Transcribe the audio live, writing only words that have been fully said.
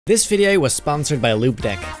This video was sponsored by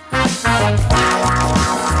Loupedeck.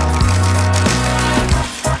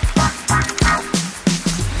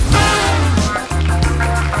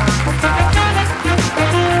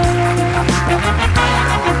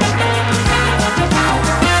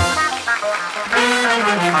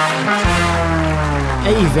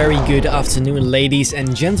 A very good afternoon, ladies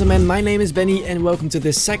and gentlemen. My name is Benny and welcome to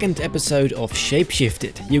the second episode of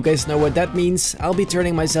Shapeshifted. You guys know what that means. I'll be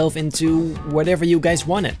turning myself into whatever you guys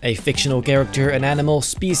want it. A fictional character, an animal,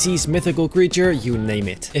 species, mythical creature, you name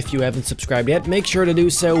it. If you haven't subscribed yet, make sure to do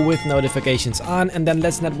so with notifications on, and then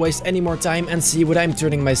let's not waste any more time and see what I'm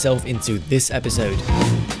turning myself into this episode.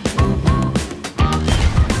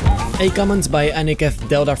 A comment by Aniketh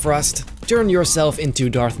Delta Frost. Turn yourself into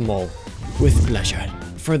Darth Maul. With pleasure.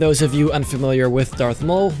 For those of you unfamiliar with Darth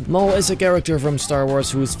Maul, Maul is a character from Star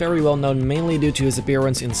Wars who is very well known mainly due to his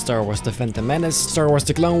appearance in Star Wars The Phantom Menace, Star Wars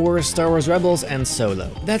The Clone Wars, Star Wars Rebels and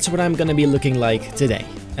Solo. That's what I'm gonna be looking like today.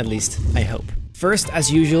 At least, I hope. First,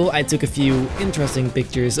 as usual, I took a few interesting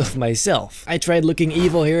pictures of myself. I tried looking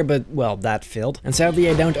evil here, but well, that failed. And sadly,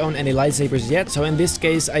 I don't own any lightsabers yet, so in this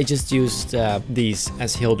case, I just used these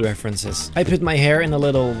as hilt references. I put my hair in a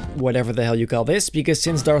little whatever the hell you call this, because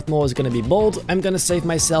since Darth Maul is gonna be bald, I'm gonna save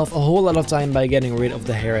myself a whole lot of time by getting rid of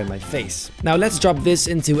the hair in my face. Now let's drop this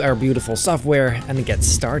into our beautiful software and get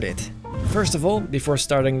started. First of all, before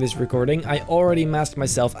starting this recording, I already masked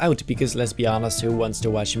myself out because let's be honest, who wants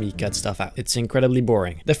to watch me cut stuff out? It's incredibly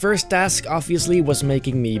boring. The first task obviously was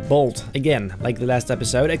making me bald, again, like the last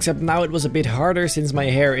episode, except now it was a bit harder since my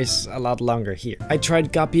hair is a lot longer here. I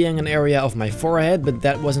tried copying an area of my forehead, but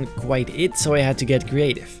that wasn't quite it, so I had to get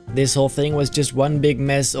creative. This whole thing was just one big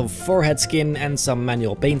mess of forehead skin and some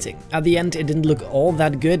manual painting. At the end, it didn't look all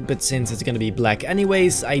that good, but since it's gonna be black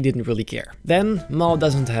anyways, I didn't really care. Then, Maul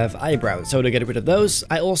doesn't have eyebrows. So to get rid of those,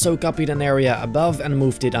 I also copied an area above and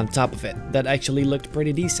moved it on top of it. That actually looked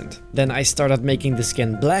pretty decent. Then I started making the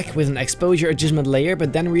skin black with an exposure adjustment layer,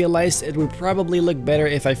 but then realized it would probably look better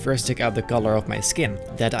if I first took out the color of my skin.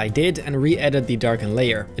 That I did and re-added the darken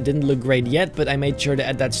layer. It didn't look great yet, but I made sure to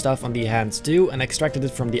add that stuff on the hands too and extracted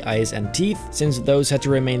it from the eyes and teeth, since those had to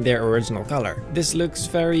remain their original color. This looks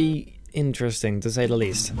very interesting, to say the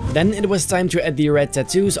least. Then it was time to add the red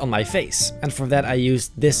tattoos on my face, and for that I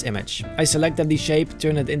used this image. I selected the shape,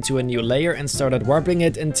 turned it into a new layer and started warping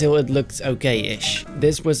it until it looked okay-ish.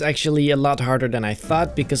 This was actually a lot harder than I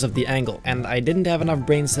thought because of the angle, and I didn't have enough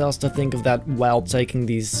brain cells to think of that while taking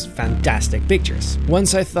these fantastic pictures.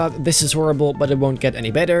 Once I thought this is horrible but it won't get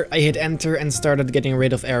any better, I hit enter and started getting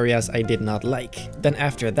rid of areas I did not like. Then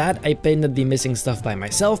after that I painted the missing stuff by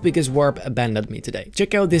myself because Warp abandoned me today.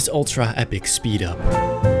 Check out this ultra epic speed up.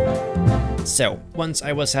 So, once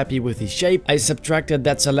I was happy with the shape, I subtracted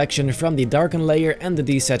that selection from the darken layer and the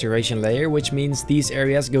desaturation layer, which means these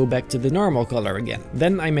areas go back to the normal color again.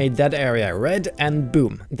 Then I made that area red and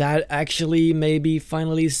boom, that actually may be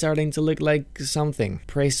finally starting to look like something.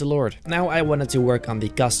 Praise the Lord. Now I wanted to work on the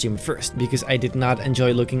costume first, because I did not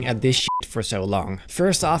enjoy looking at this shit for so long.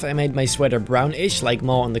 First off, I made my sweater brownish like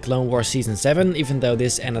Maul in the Clone Wars Season 7, even though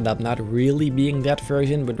this ended up not really being that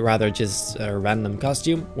version, but rather just a random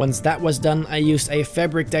costume. Once that was done, I used a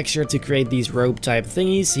fabric texture to create these robe type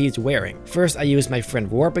thingies he's wearing. First I used my friend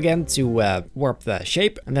Warp again to warp the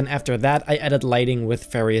shape, and then after that I added lighting with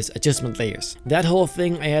various adjustment layers. That whole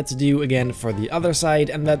thing I had to do again for the other side,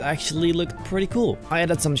 and that actually looked pretty cool. I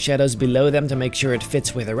added some shadows below them to make sure it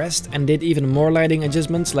fits with the rest, and did even more lighting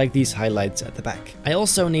adjustments like these highlights at the back. I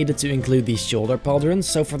also needed to include these shoulder pauldrons,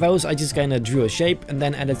 so for those I just kinda drew a shape and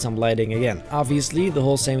then added some lighting again. Obviously the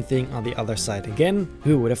whole same thing on the other side again,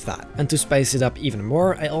 who would have thought. And to spice it up even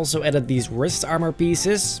more, I also added these wrist armor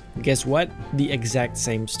pieces. Guess what? The exact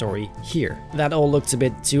same story here. That all looks a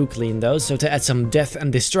bit too clean though, so to add some death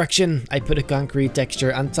and destruction, I put a concrete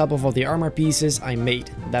texture on top of all the armor pieces I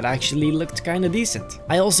made. That actually looked kinda decent.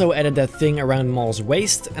 I also added that thing around Maul's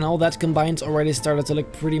waist, and all that combined already started to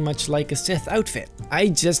look pretty much like a Sith outfit. I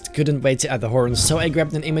just couldn't wait to add the horns, so I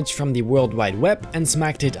grabbed an image from the World Wide Web and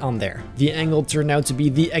smacked it on there. The angle turned out to be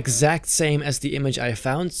the exact same as the image I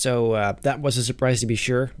found, so that was a surprise to be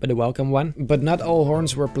sure, but a welcome one. But not all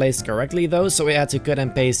horns were placed correctly though, so I had to cut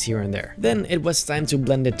and paste here and there. Then it was time to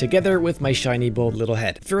blend it together with my shiny bald little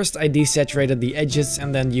head. First I desaturated the edges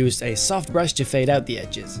and then used a soft brush to fade out the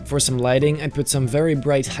edges. For some lighting I put some very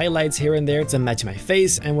bright highlights here and there to match my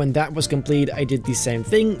face, and when that was complete I did the same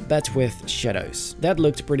thing but start with shadows. That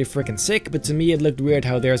looked pretty freaking sick, but to me it looked weird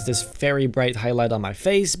how there's this very bright highlight on my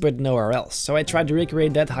face, but nowhere else. So I tried to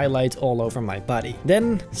recreate that highlight all over my body.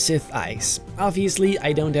 Then, Sith eyes. Obviously,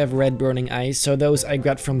 I don't have red burning eyes, so those I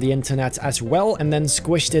grabbed from the internet as well and then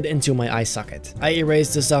squished it into my eye socket. I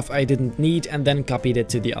erased the stuff I didn't need and then copied it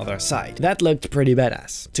to the other side. That looked pretty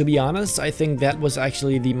badass. To be honest, I think that was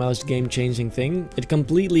actually the most game-changing thing. It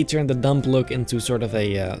completely turned the dump look into sort of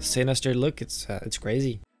a sinister look. It's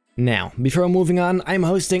crazy. Now, before moving on, I'm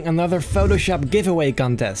hosting another Photoshop giveaway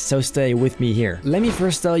contest, so stay with me here. Let me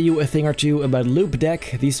first tell you a thing or two about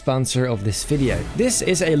Loupedeck, the sponsor of this video. This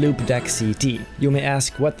is a Loupedeck CT. You may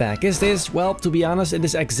ask, what the heck is this? Well, to be honest, it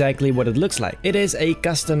is exactly what it looks like. It is a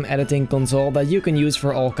custom editing console that you can use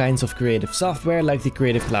for all kinds of creative software like the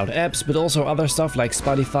Creative Cloud apps, but also other stuff like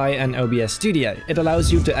Spotify and OBS Studio. It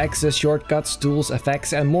allows you to access shortcuts, tools,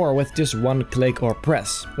 effects, and more with just one click or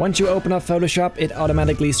press. Once you open up Photoshop, it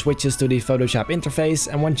automatically switches to the Photoshop interface,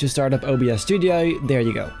 and once you start up OBS Studio, there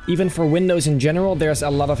you go. Even for Windows in general, there's a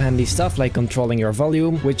lot of handy stuff like controlling your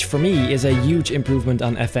volume, which for me is a huge improvement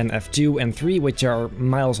on FN, F2, and 3, which are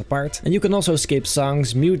miles apart. And you can also skip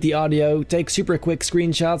songs, mute the audio, take super quick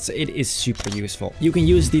screenshots. It is super useful. You can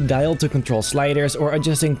use the dial to control sliders or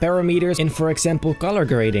adjusting parameters in, for example, color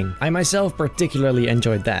grading. I myself particularly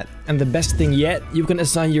enjoyed that. And the best thing yet, you can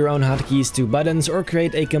assign your own hotkeys to buttons or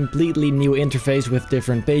create a completely new interface with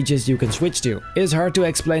different pages you can switch to. It is hard to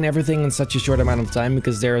explain everything in such a short amount of time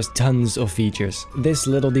because there is tons of features. This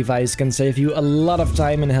little device can save you a lot of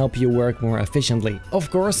time and help you work more efficiently. Of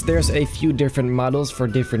course, there's a few different models for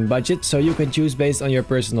different budgets, so you can choose based on your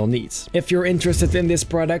personal needs. If you're interested in this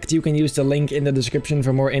product, you can use the link in the description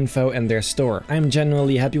for more info and their store. I'm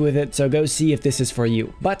genuinely happy with it, so go see if this is for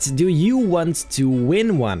you. But do you want to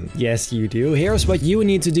win one? Yes, you do. Here's what you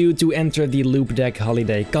need to do to enter the Loupedeck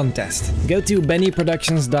holiday contest. Go to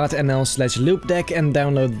bennyproductions.nl/Loupedeck and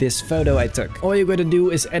download this photo I took. All you gotta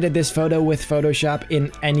do is edit this photo with Photoshop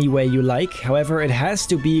in any way you like. However, it has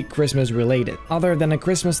to be Christmas related. Other than a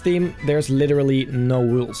Christmas theme, there's literally no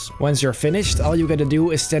rules. Once you're finished, all you gotta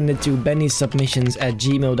do is send it to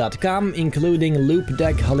bennysubmissions@gmail.com, including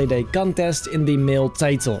Loupedeck holiday contest in the mail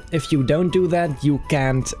title. If you don't do that, you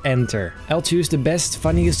can't enter. I'll choose the best,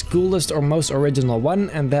 funniest, coolest, or most original one,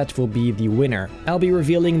 and that will be the winner. I'll be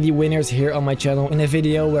revealing the winners here on my channel in a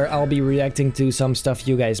video where I'll be reacting to some stuff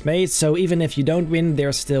you guys made, so even if you don't win,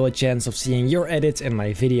 there's still a chance of seeing your edit in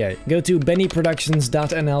my video. Go to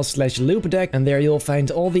bennyproductions.nl/Loupedeck and there you'll find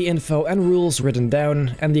all the info and rules written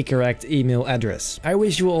down and the correct email address. I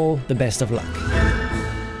wish you all the best of luck.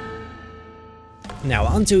 Now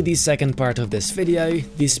onto the second part of this video,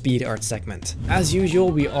 the speed art segment. As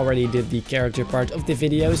usual, we already did the character part of the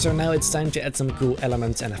video, so now it's time to add some cool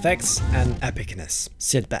elements and effects and epicness.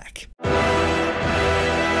 Sit back.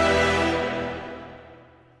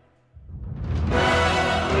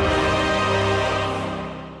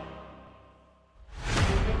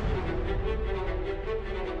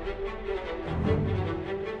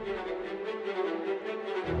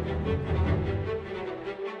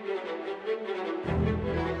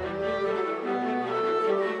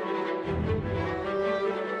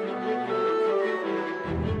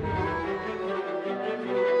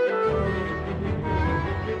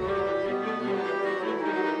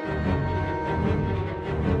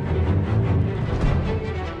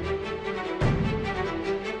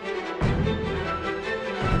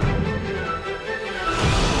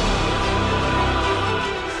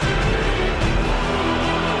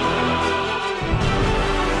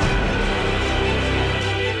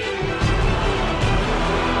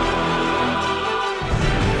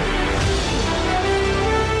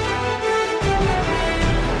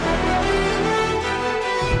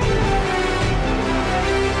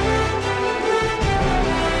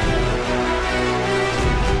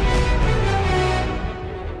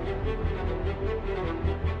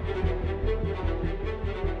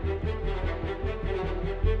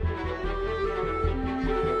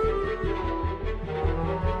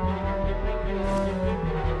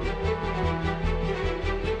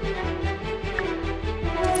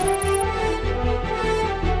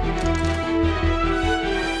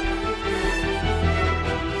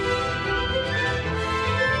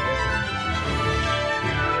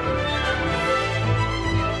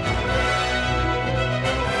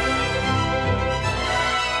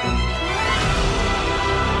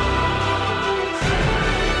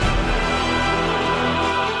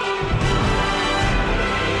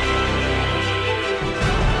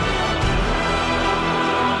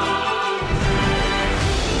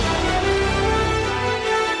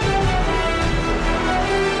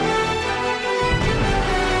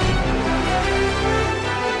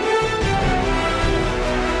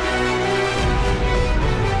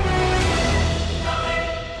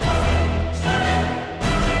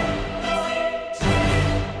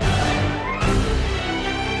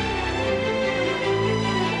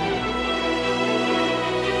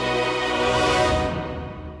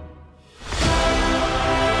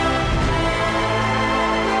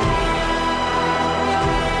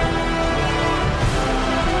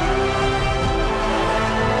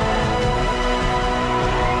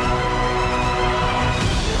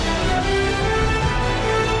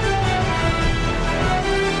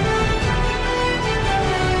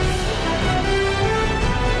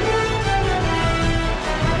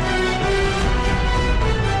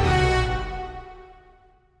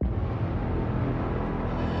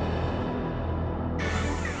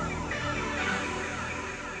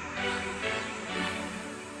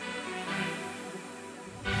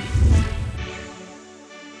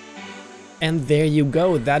 And there you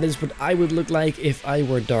go, that is what I would look like if I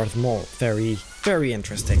were Darth Maul. Very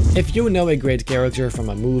interesting. If you know a great character from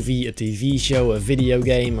a movie, a TV show, a video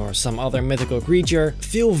game, or some other mythical creature,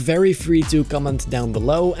 feel very free to comment down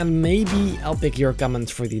below, and maybe I'll pick your comment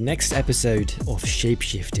for the next episode of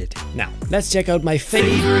Shapeshifted. Now, let's check out my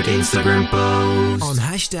favorite Instagram post on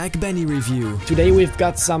 #BennyReview. Today we've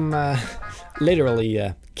got some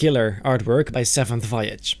literally killer artwork by 7th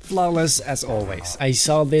Voyage. Flawless as always. I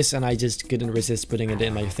saw this and I just couldn't resist putting it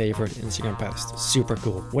in my favorite Instagram post. Super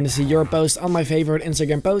cool. Want to see your post on my favorite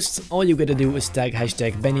Instagram posts? All you gotta do is tag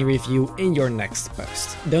 #BennyReview in your next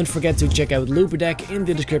post. Don't forget to check out Loupedeck in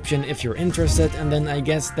the description if you're interested, and then I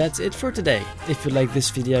guess that's it for today. If you like this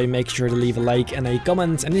video, make sure to leave a like and a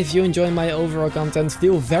comment, and if you enjoy my overall content,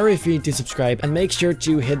 feel very free to subscribe and make sure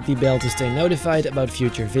to hit the bell to stay notified about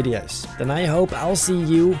future videos. Then I hope I'll see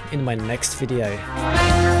you in my next video.